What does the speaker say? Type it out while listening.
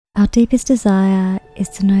Our deepest desire is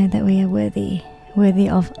to know that we are worthy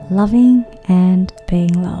of loving and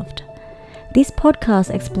being loved. This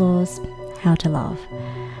podcast explores how to love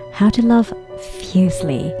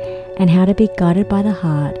fiercely, and how to be guided by the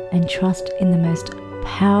heart and trust in the most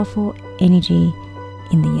powerful energy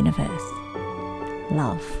in the universe,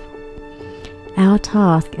 love. Our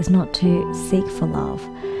task is not to seek for love,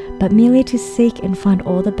 but merely to seek and find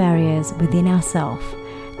all the barriers within ourselves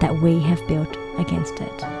that we have built against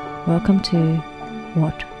it. Welcome to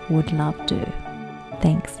What Would Love Do?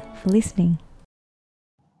 Thanks for listening.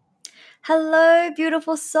 Hello,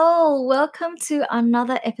 beautiful soul. Welcome to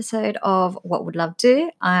another episode of What Would Love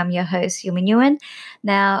Do? I'm your host, Yumi Nguyen.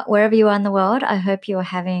 Now, wherever you are in the world, I hope you are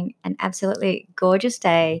having an absolutely gorgeous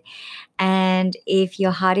day. And if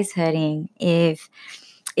your heart is hurting, if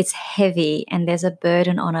it's heavy and there's a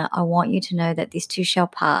burden on it, I want you to know that this too shall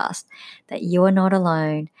pass, that you are not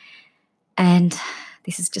alone. And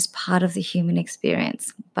this is just part of the human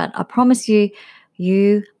experience. But I promise you,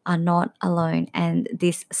 you are not alone. And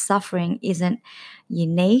this suffering isn't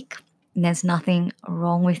unique. And there's nothing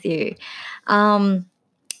wrong with you.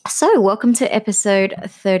 So welcome to episode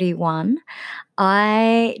 31.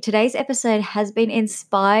 Today's episode has been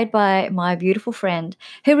inspired by my beautiful friend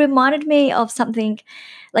who reminded me of something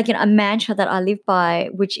like a mantra that I live by,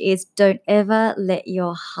 which is don't ever let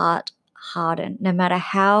your heart harden.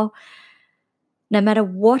 No matter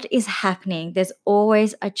what is happening, there's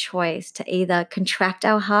always a choice to either contract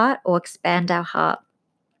our heart or expand our heart.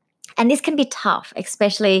 And this can be tough,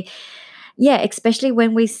 especially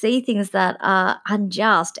when we see things that are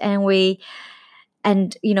unjust and we are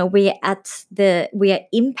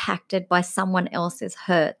impacted by someone else's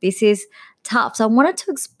hurt. This is tough. So I wanted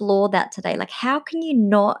to explore that today. Like, how can you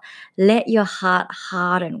not let your heart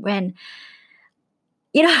harden when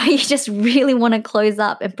you just really want to close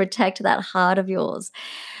up and protect that heart of yours?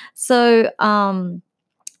 So I'm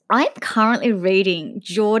currently reading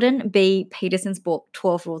Jordan B. Peterson's book,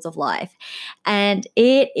 12 Rules of Life, and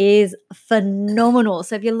it is phenomenal.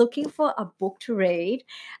 So if you're looking for a book to read,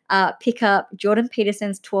 pick up Jordan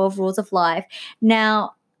Peterson's 12 Rules of Life.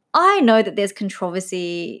 Now, I know that there's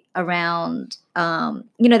controversy around,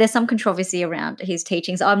 there's some controversy around his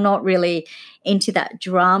teachings. I'm not really into that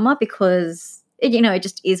drama because it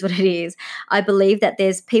just is what it is. I believe that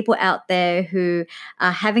there's people out there who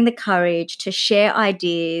are having the courage to share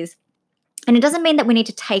ideas. And it doesn't mean that we need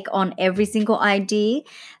to take on every single idea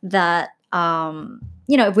that,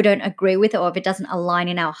 if we don't agree with it or if it doesn't align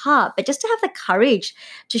in our heart, but just to have the courage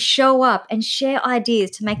to show up and share ideas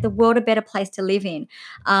to make the world a better place to live in.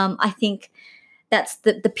 I think that's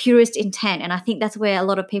the purest intent. And I think that's where a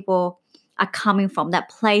lot of people are coming from, that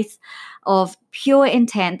place of pure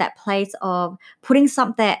intent, that place of putting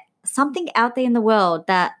something out there in the world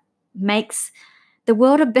that makes the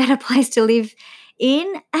world a better place to live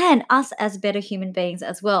in and us as better human beings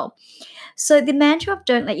as well. So the mantra of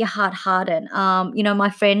don't let your heart harden, my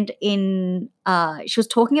friend she was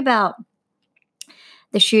talking about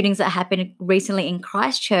the shootings that happened recently in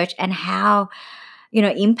Christchurch and how,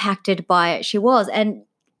 impacted by it she was. And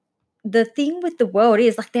the thing with the world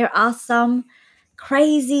is like there are some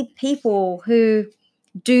crazy people who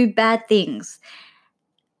do bad things.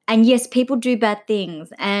 And yes, people do bad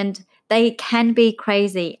things and they can be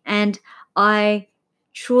crazy. And I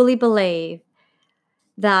truly believe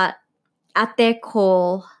that at their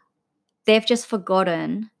core, they've just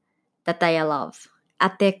forgotten that they are loved.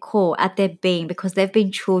 At their core, at their being, because they've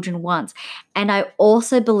been children once. And I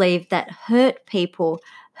also believe that hurt people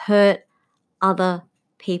hurt other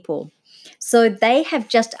people. So they have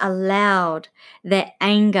just allowed their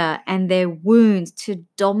anger and their wounds to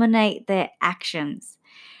dominate their actions.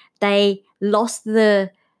 They lost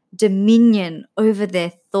the dominion over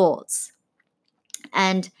their thoughts.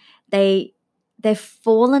 And they've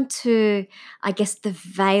fallen to, I guess, the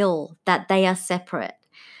veil that they are separate.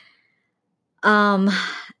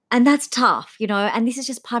 And that's tough, and this is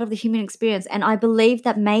just part of the human experience. And I believe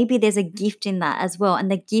that maybe there's a gift in that as well.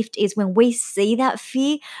 And the gift is when we see that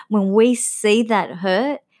fear, when we see that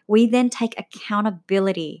hurt, we then take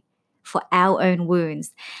accountability for our own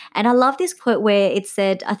wounds. And I love this quote where it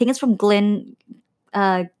said, I think it's from Glenn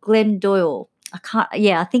Doyle.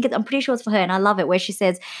 I'm pretty sure it's for her. And I love it where she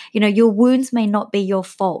says, your wounds may not be your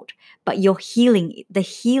fault, but the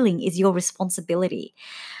healing is your responsibility.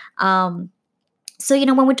 So,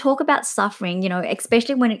 when we talk about suffering,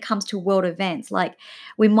 especially when it comes to world events, like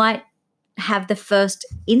we might have the first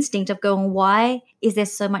instinct of going, why is there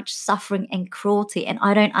so much suffering and cruelty? And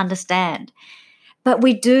I don't understand. But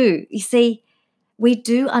we do. You see, we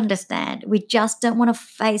do understand. We just don't want to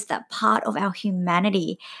face that part of our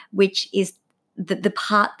humanity, which is the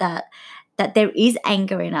part that there is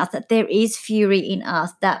anger in us, that there is fury in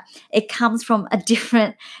us, that it comes from a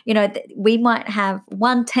different, we might have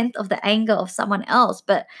 1/10 of the anger of someone else,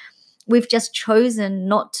 but we've just chosen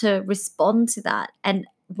not to respond to that. And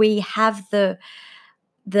we have I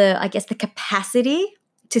guess, the capacity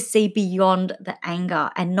to see beyond the anger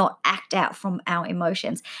and not act out from our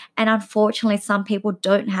emotions. And unfortunately, some people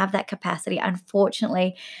don't have that capacity.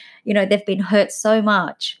 Unfortunately, they've been hurt so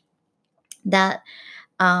much that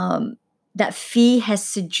that fear has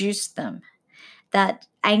seduced them, that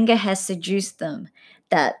anger has seduced them,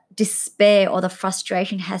 that despair or the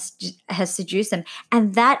frustration has seduced them.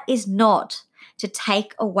 And that is not to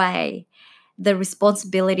take away the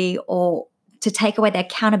responsibility or to take away the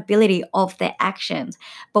accountability of their actions.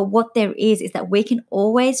 But what there is that we can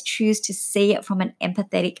always choose to see it from an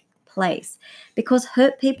empathetic place, because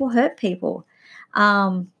hurt people hurt people.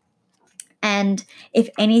 And if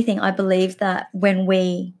anything, I believe that when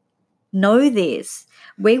we know this,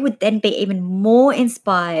 we would then be even more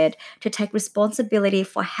inspired to take responsibility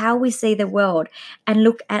for how we see the world and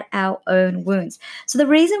look at our own wounds. So the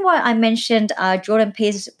reason why I mentioned Jordan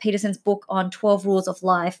Peterson's book on 12 Rules of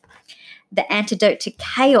Life, The Antidote to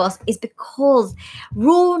Chaos, is because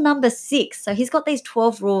rule number 6, so he's got these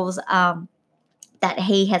 12 rules that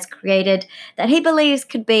he has created that he believes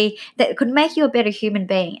could make you a better human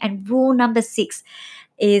being. And rule number 6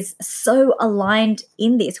 is so aligned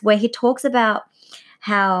in this, where he talks about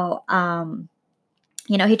how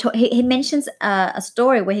he mentions a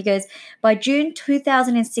story where he goes, by June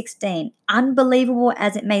 2016, unbelievable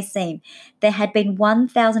as it may seem, there had been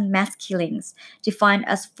 1,000 mass killings, defined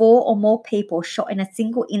as 4 or more people shot in a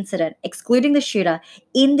single incident, excluding the shooter,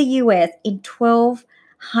 in the US in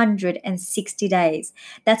 1,260 days.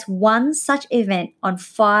 That's one such event on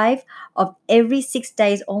 5 of every 6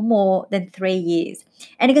 days or more than 3 years.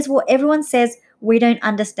 And he goes, well, everyone says we don't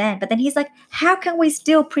understand. But then he's like, how can we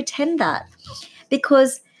still pretend that?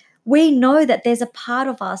 Because we know that there's a part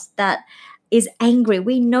of us that is angry.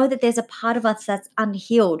 We know that there's a part of us that's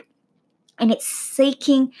unhealed. And it's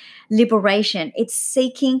seeking liberation. It's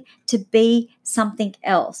seeking to be something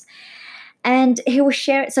else. And he will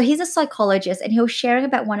share. So he's a psychologist, and he was sharing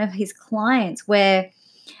about one of his clients where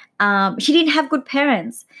she didn't have good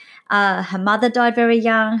parents. Her mother died very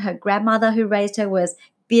young. Her grandmother who raised her was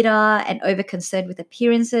bitter and over-concerned with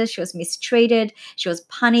appearances. She was mistreated. She was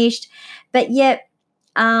punished. But yet,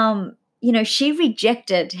 she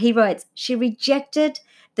rejected, he writes, she rejected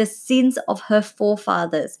the sins of her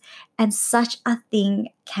forefathers, and such a thing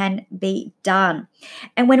can be done.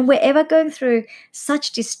 And when we're ever going through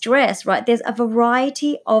such distress, right, there's a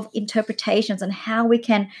variety of interpretations on how we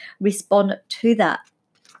can respond to that.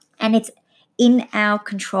 And it's in our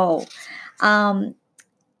control.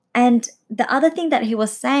 And the other thing that he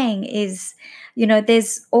was saying is,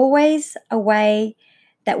 there's always a way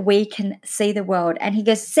that we can see the world. And he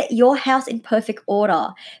goes, set your house in perfect order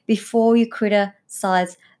before you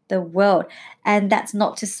criticize the world. And that's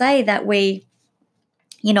not to say that we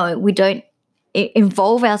don't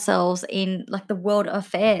involve ourselves in like the world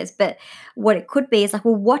affairs, but what it could be is like,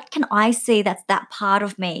 well, what can I see that's that part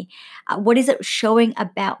of me? What is it showing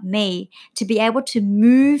about me to be able to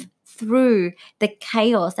move through the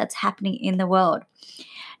chaos that's happening in the world?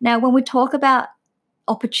 Now, when we talk about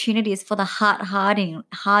opportunities for the heart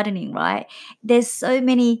hardening, right? There's so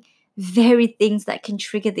many very things that can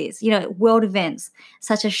trigger this. World events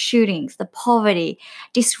such as shootings, the poverty,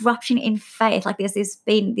 disruption in faith. Like there's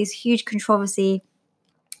been this huge controversy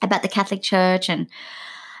about the Catholic Church, and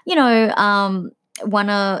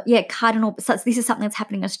Cardinal. So this is something that's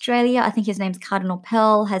happening in Australia. I think his name's Cardinal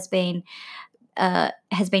Pell has been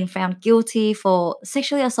found guilty for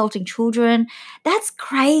sexually assaulting children. That's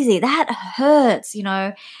crazy. That hurts,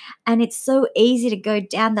 and it's so easy to go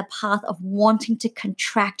down the path of wanting to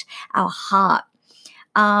contract our heart.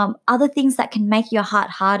 Other things that can make your heart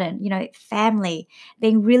harden, family,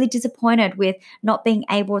 being really disappointed with not being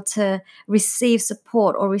able to receive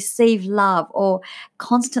support or receive love, or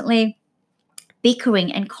constantly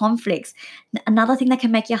bickering and conflicts. Another thing that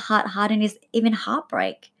can make your heart harden is even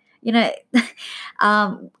heartbreak.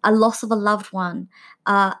 A loss of a loved one,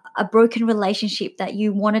 a broken relationship that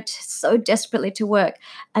you wanted so desperately to work,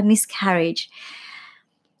 a miscarriage.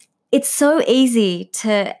 It's so easy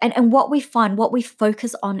to, and what we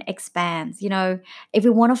focus on expands. If we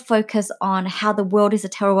want to focus on how the world is a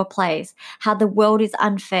terrible place, how the world is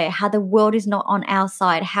unfair, how the world is not on our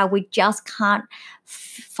side, how we just can't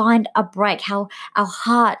find a break, how our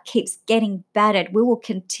heart keeps getting battered, we will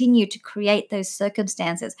continue to create those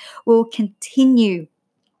circumstances. We will continue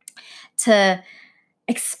to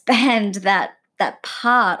expand that that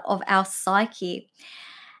part of our psyche.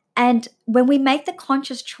 And when we make the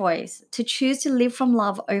conscious choice to choose to live from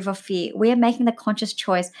love over fear, we are making the conscious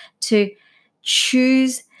choice to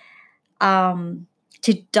choose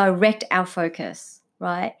to direct our focus,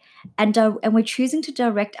 right? And we're choosing to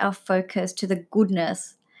direct our focus to the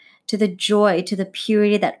goodness, to the joy, to the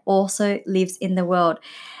purity that also lives in the world.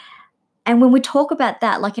 And when we talk about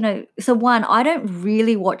that, like, so one, I don't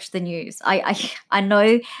really watch the news. I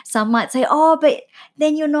know some might say, oh, but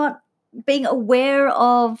then you're not being aware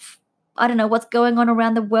of, I don't know, what's going on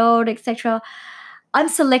around the world, etc. I'm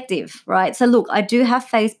selective, right? So look, I do have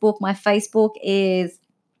Facebook. My Facebook is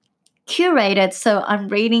curated, so I'm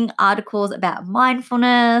reading articles about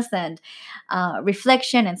mindfulness and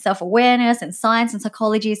reflection and self-awareness and science and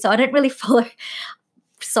psychology. So I don't really follow.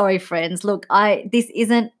 Sorry, friends. Look, this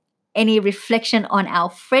isn't any reflection on our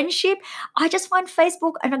friendship. I just find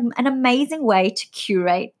Facebook an amazing way to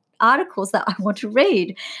curate articles that I want to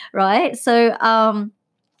read, right? So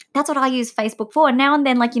that's what I use Facebook for. And now and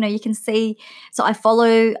then, like, you can see, so I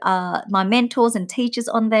follow my mentors and teachers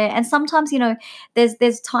on there. And sometimes,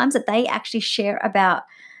 there's times that they actually share about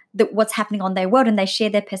what's happening on their world, and they share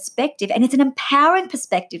their perspective. And it's an empowering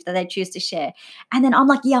perspective that they choose to share. And then I'm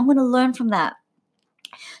like, yeah, I'm going to learn from that.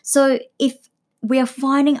 So if we are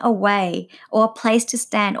finding a way or a place to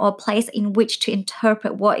stand or a place in which to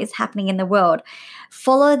interpret what is happening in the world,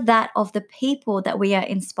 follow that of the people that we are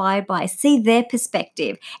inspired by. See their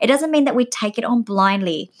perspective. It doesn't mean that we take it on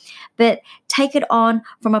blindly, but take it on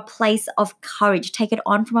from a place of courage. Take it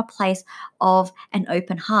on from a place of an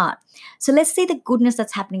open heart. So let's see the goodness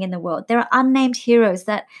that's happening in the world. There are unnamed heroes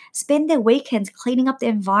that spend their weekends cleaning up the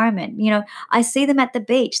environment. I see them at the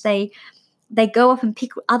beach. They go up and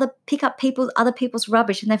pick up other people's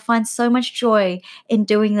rubbish, and they find so much joy in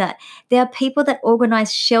doing that. There are people that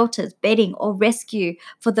organize shelters, bedding, or rescue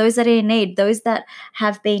for those that are in need, those that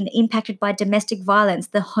have been impacted by domestic violence,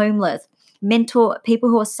 the homeless, people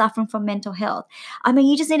who are suffering from mental health. I mean,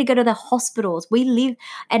 you just need to go to the hospitals. We live,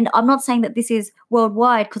 and I'm not saying that this is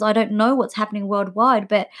worldwide because I don't know what's happening worldwide,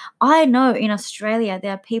 but I know in Australia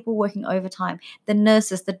there are people working overtime, the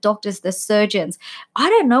nurses, the doctors, the surgeons. I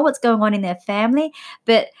don't know what's going on in their family,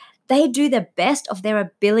 but they do the best of their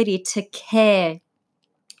ability to care,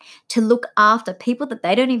 to look after people that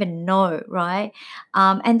they don't even know, right?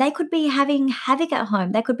 And they could be having havoc at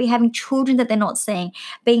home. They could be having children that they're not seeing,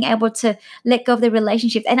 being able to let go of their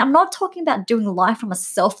relationships. And I'm not talking about doing life from a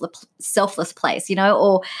selfless place,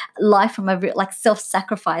 or life from a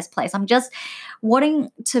self-sacrifice place. I'm just wanting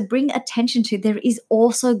to bring attention to there is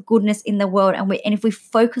also goodness in the world, and if we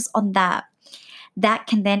focus on that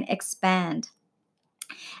can then expand.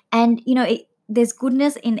 And there's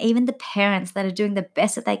goodness in even the parents that are doing the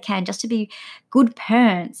best that they can just to be good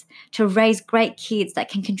parents, to raise great kids that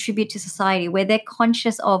can contribute to society, where they're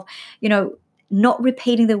conscious of, not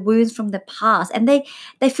repeating the wounds from the past. And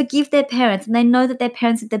they forgive their parents, and they know that their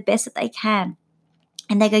parents did the best that they can.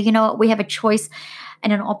 And they go, you know what, we have a choice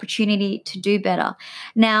and an opportunity to do better.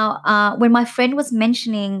 Now, when my friend was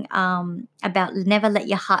mentioning about never let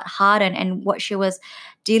your heart harden, and what she was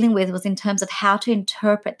dealing with was in terms of how to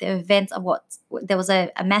interpret the events of there was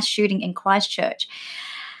a mass shooting in Christchurch.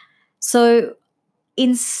 So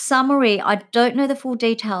in summary, I don't know the full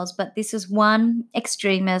details, but this is one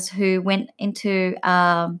extremist who went into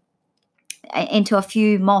a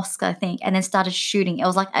few mosques, I think, and then started shooting. It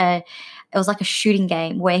was like a shooting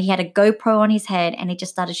game where he had a GoPro on his head, and he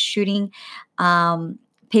just started shooting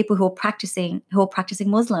people who were practicing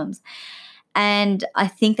Muslims. And I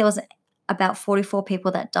think there was about 44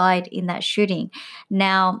 people that died in that shooting.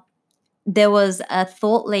 Now, there was a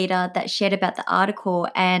thought leader that shared about the article,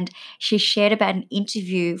 and she shared about an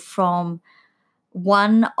interview from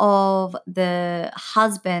one of the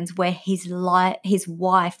husbands where his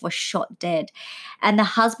wife was shot dead. And the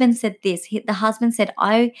husband said this. The husband said,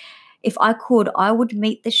 if I could, I would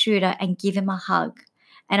meet the shooter and give him a hug.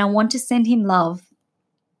 And I want to send him love.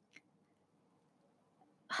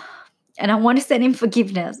 And I want to send him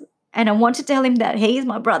forgiveness. And I want to tell him that he is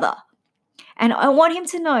my brother. And I want him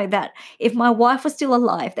to know that if my wife was still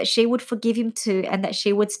alive, that she would forgive him too, and that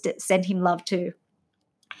she would send him love too.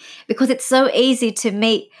 Because it's so easy to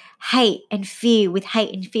meet hate and fear with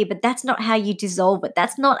hate and fear, but that's not how you dissolve it.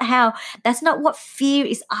 That's not what fear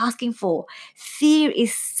is asking for. Fear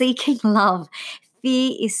is seeking love.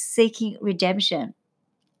 Fear is seeking redemption.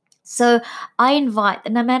 So I invite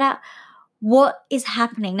that no matter what is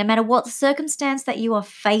happening, no matter what circumstance that you are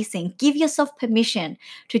facing, give yourself permission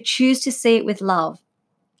to choose to see it with love.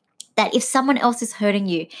 That if someone else is hurting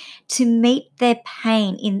you, to meet their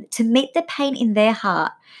pain in their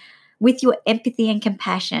heart with your empathy and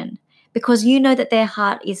compassion, because you know that their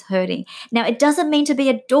heart is hurting. Now, it doesn't mean to be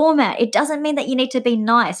a doormat. It doesn't mean that you need to be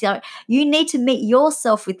nice. You need to meet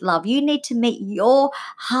yourself with love. You need to meet your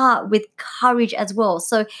heart with courage as well.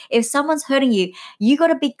 So if someone's hurting you, you got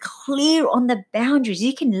to be clear on the boundaries.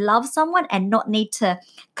 You can love someone and not need to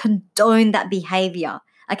condone that behavior.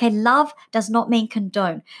 Okay, love does not mean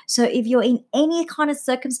condone. So if you're in any kind of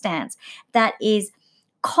circumstance that is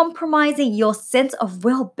compromising your sense of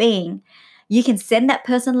well-being, you can send that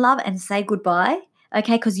person love and say goodbye,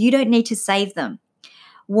 okay, because you don't need to save them.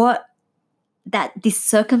 What that this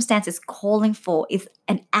circumstance is calling for is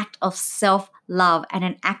an act of self-love and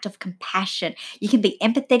an act of compassion. You can be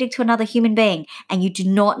empathetic to another human being and you do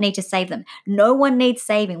not need to save them. No one needs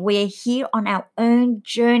saving. We are here on our own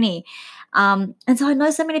journey. And so I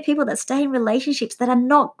know so many people that stay in relationships that are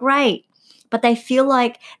not great, but they feel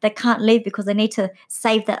like they can't leave because they need to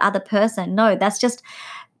save that other person. No, that's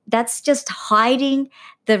just hiding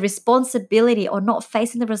the responsibility or not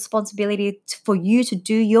facing the responsibility for you to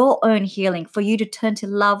do your own healing, for you to turn to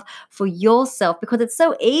love for yourself, because it's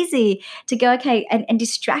so easy to go, okay, and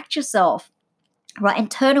distract yourself, right,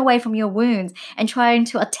 and turn away from your wounds and trying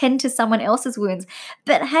to attend to someone else's wounds.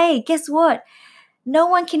 But hey, guess what? No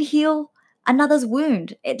one can heal another's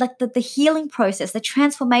wound. Like the healing process, the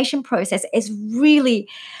transformation process is really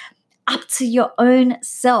up to your own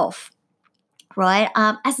self. Right?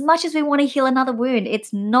 As much as we want to heal another wound,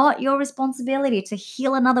 it's not your responsibility to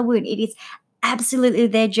heal another wound. It is absolutely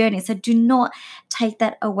their journey. So do not take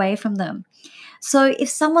that away from them. So if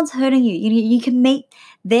someone's hurting you, you can meet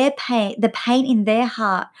their pain, the pain in their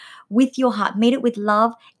heart with your heart. Meet it with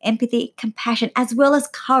love, empathy, compassion, as well as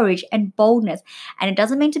courage and boldness. And it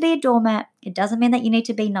doesn't mean to be a doormat. It doesn't mean that you need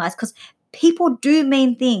to be nice, because people do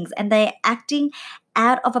mean things and they're acting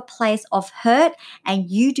out of a place of hurt, and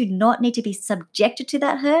you do not need to be subjected to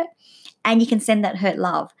that hurt, and you can send that hurt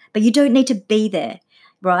love, but you don't need to be there,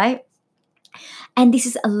 right? And this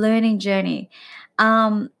is a learning journey.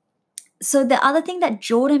 So the other thing that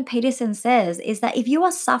Jordan Peterson says is that if you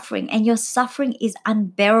are suffering and your suffering is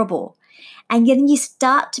unbearable, and then you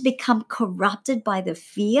start to become corrupted by the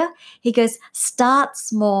fear, he goes, start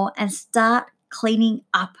small and start cleaning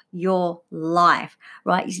up your life,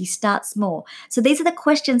 right? You start small. So these are the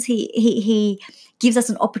questions he gives us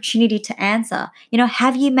an opportunity to answer.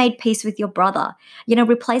 Have you made peace with your brother?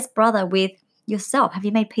 Replace brother with yourself. Have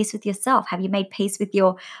you made peace with yourself? Have you made peace with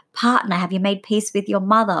your partner? Have you made peace with your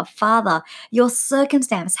mother, father, your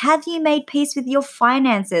circumstance? Have you made peace with your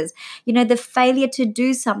finances? The failure to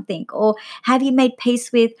do something, or have you made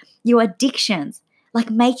peace with your addictions? Like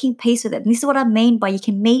making peace with it. And this is what I mean by you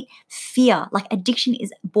can meet fear. Like addiction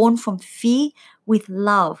is born from fear with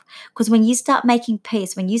love. Because when you start making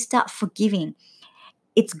peace, when you start forgiving,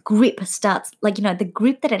 its grip starts, the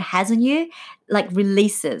grip that it has on you,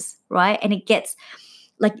 releases, right? And it gets,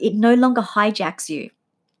 it no longer hijacks you.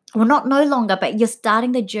 Well, not no longer, but you're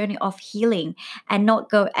starting the journey of healing and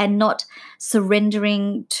not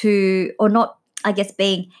surrendering to, or not, I guess,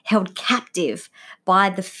 being held captive by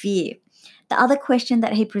the fear. The other question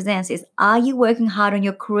that he presents is, are you working hard on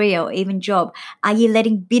your career or even job? Are you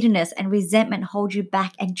letting bitterness and resentment hold you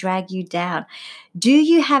back and drag you down? Do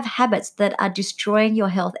you have habits that are destroying your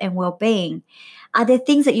health and well-being? Are there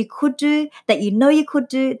things that you could do, that you could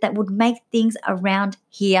do, that would make things around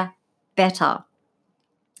here better?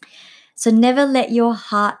 So never let your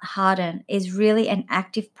heart harden is really an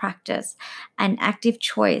active practice, an active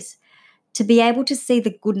choice to be able to see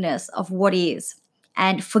the goodness of what is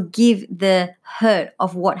and forgive the hurt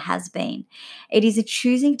of what has been. It is a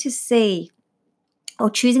choosing to see, or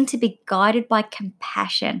choosing to be guided by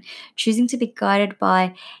compassion, choosing to be guided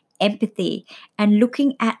by empathy, and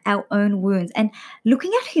looking at our own wounds and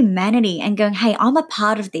looking at humanity and going, hey, I'm a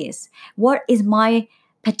part of this. What is my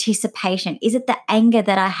participation? Is it the anger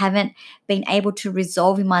that I haven't been able to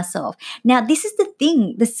resolve in myself? Now, this is the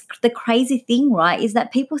thing, the crazy thing, right, is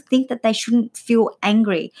that people think that they shouldn't feel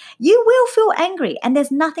angry. You will feel angry, and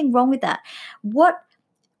there's nothing wrong with that. What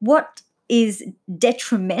is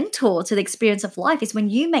detrimental to the experience of life is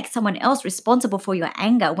when you make someone else responsible for your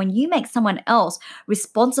anger, when you make someone else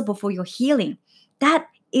responsible for your healing. That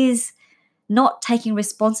is not taking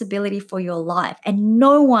responsibility for your life, and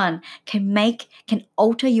no one can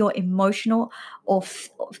alter your emotional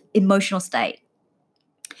emotional state.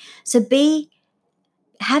 So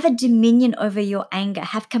have a dominion over your anger,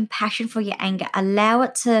 have compassion for your anger, allow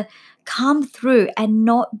it to come through and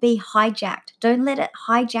not be hijacked. Don't let it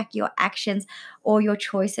hijack your actions or your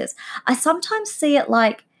choices. I sometimes see it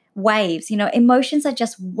like waves. Emotions are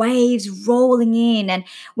just waves rolling in, and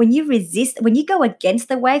when you go against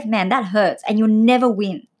the wave, man, that hurts and you'll never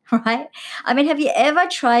win. right? I mean, have you ever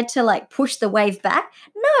tried to like push the wave back?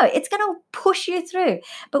 No, it's going to push you through.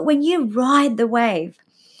 But when you ride the wave,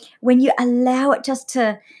 when you allow it just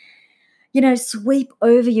to, sweep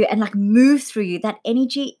over you and like move through you, that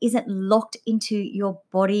energy isn't locked into your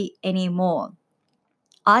body anymore.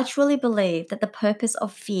 I truly believe that the purpose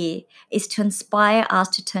of fear is to inspire us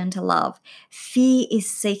to turn to love. Fear is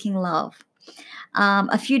seeking love.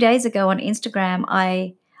 A few days ago on Instagram,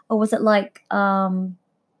 or was it like, yeah,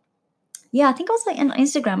 I think it was like on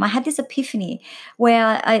Instagram, I had this epiphany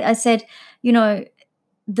where I said, you know,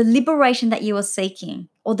 the liberation that you are seeking,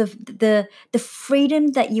 or the freedom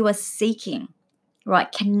that you are seeking,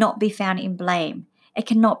 right, cannot be found in blame. It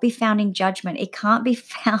cannot be found in judgment. It can't be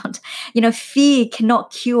found, fear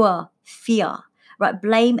cannot cure fear, right?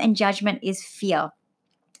 Blame and judgment is fear.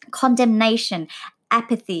 Condemnation,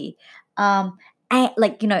 apathy,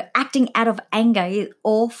 acting out of anger is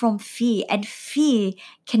all from fear, and fear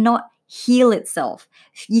cannot heal itself.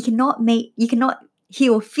 You cannot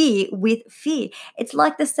heal fear with fear. It's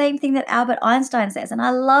like the same thing that Albert Einstein says, and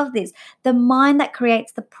I love this. The mind that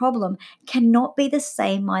creates the problem cannot be the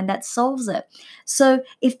same mind that solves it. So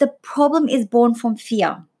if the problem is born from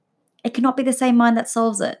fear, it cannot be the same mind that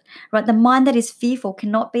solves it, right? The mind that is fearful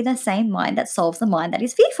cannot be the same mind that solves the mind that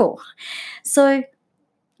is fearful. So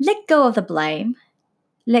let go of the blame,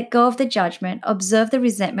 let go of the judgment, observe the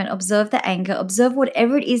resentment, observe the anger, observe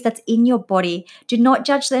whatever it is that's in your body. Do not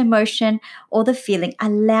judge the emotion or the feeling.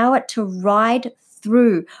 Allow it to ride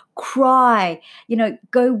through, cry,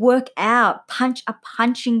 go work out, punch a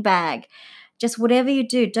punching bag. Just whatever you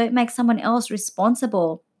do, don't make someone else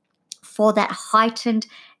responsible for that heightened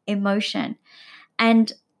emotion.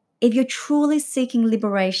 And if you're truly seeking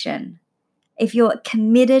liberation, if you're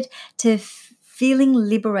committed to feeling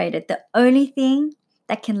liberated, the only thing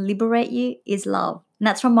that can liberate you is love. And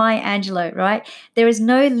that's from Maya Angelou, right? There is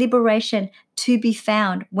no liberation to be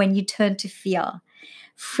found when you turn to fear.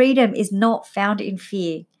 Freedom is not found in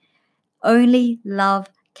fear. Only love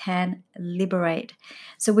can liberate.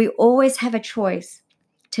 So we always have a choice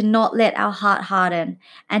to not let our heart harden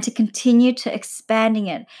and to continue to expanding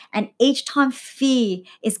it. And each time fear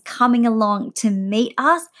is coming along to meet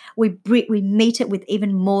us, we meet it with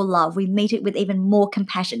even more love. We meet it with even more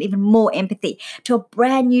compassion, even more empathy, to a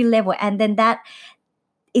brand new level. And then that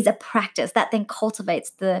is a practice that then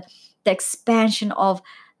cultivates the expansion of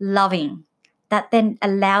loving, that then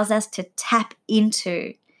allows us to tap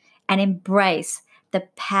into and embrace the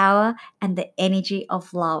power and the energy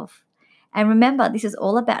of love. And remember, this is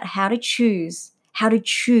all about how to choose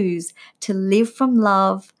to live from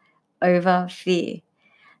love over fear.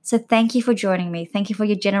 So thank you for joining me. Thank you for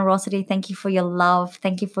your generosity. Thank you for your love.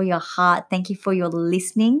 Thank you for your heart. Thank you for your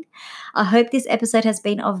listening. I hope this episode has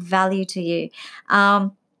been of value to you.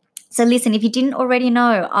 So listen, if you didn't already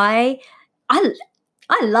know, I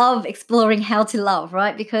love exploring how to love,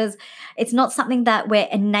 right? Because it's not something that we're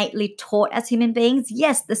innately taught as human beings.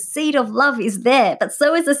 Yes, the seed of love is there, but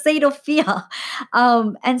so is the seed of fear.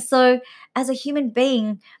 And so as a human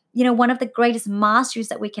being, one of the greatest masteries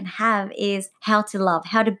that we can have is how to love,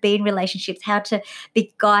 how to be in relationships, how to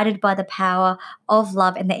be guided by the power of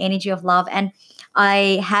love and the energy of love. And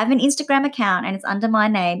I have an Instagram account, and it's under my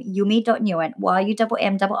name, Yumi.Nguyen,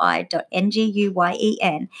 YUMMI.NGUYEN.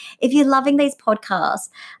 If you're loving these podcasts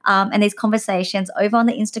and these conversations over on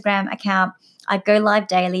the Instagram account, I go live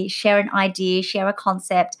daily, share an idea, share a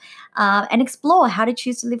concept, and explore how to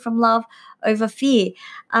choose to live from love over fear.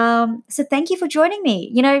 So thank you for joining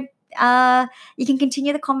me. You can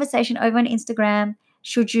continue the conversation over on Instagram,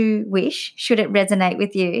 should you wish, should it resonate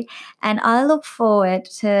with you. And I look forward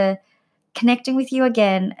to connecting with you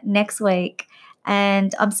again next week.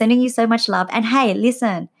 And I'm sending you so much love. And hey,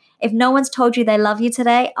 listen, if no one's told you they love you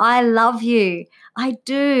today, I love you. I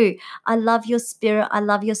do. I love your spirit. I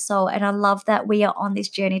love your soul. And I love that we are on this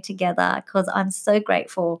journey together, because I'm so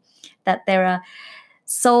grateful that there are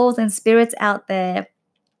souls and spirits out there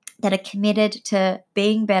that are committed to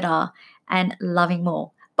being better and loving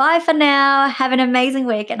more. Bye for now. Have an amazing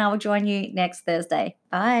week, and I will join you next Thursday.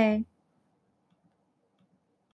 Bye.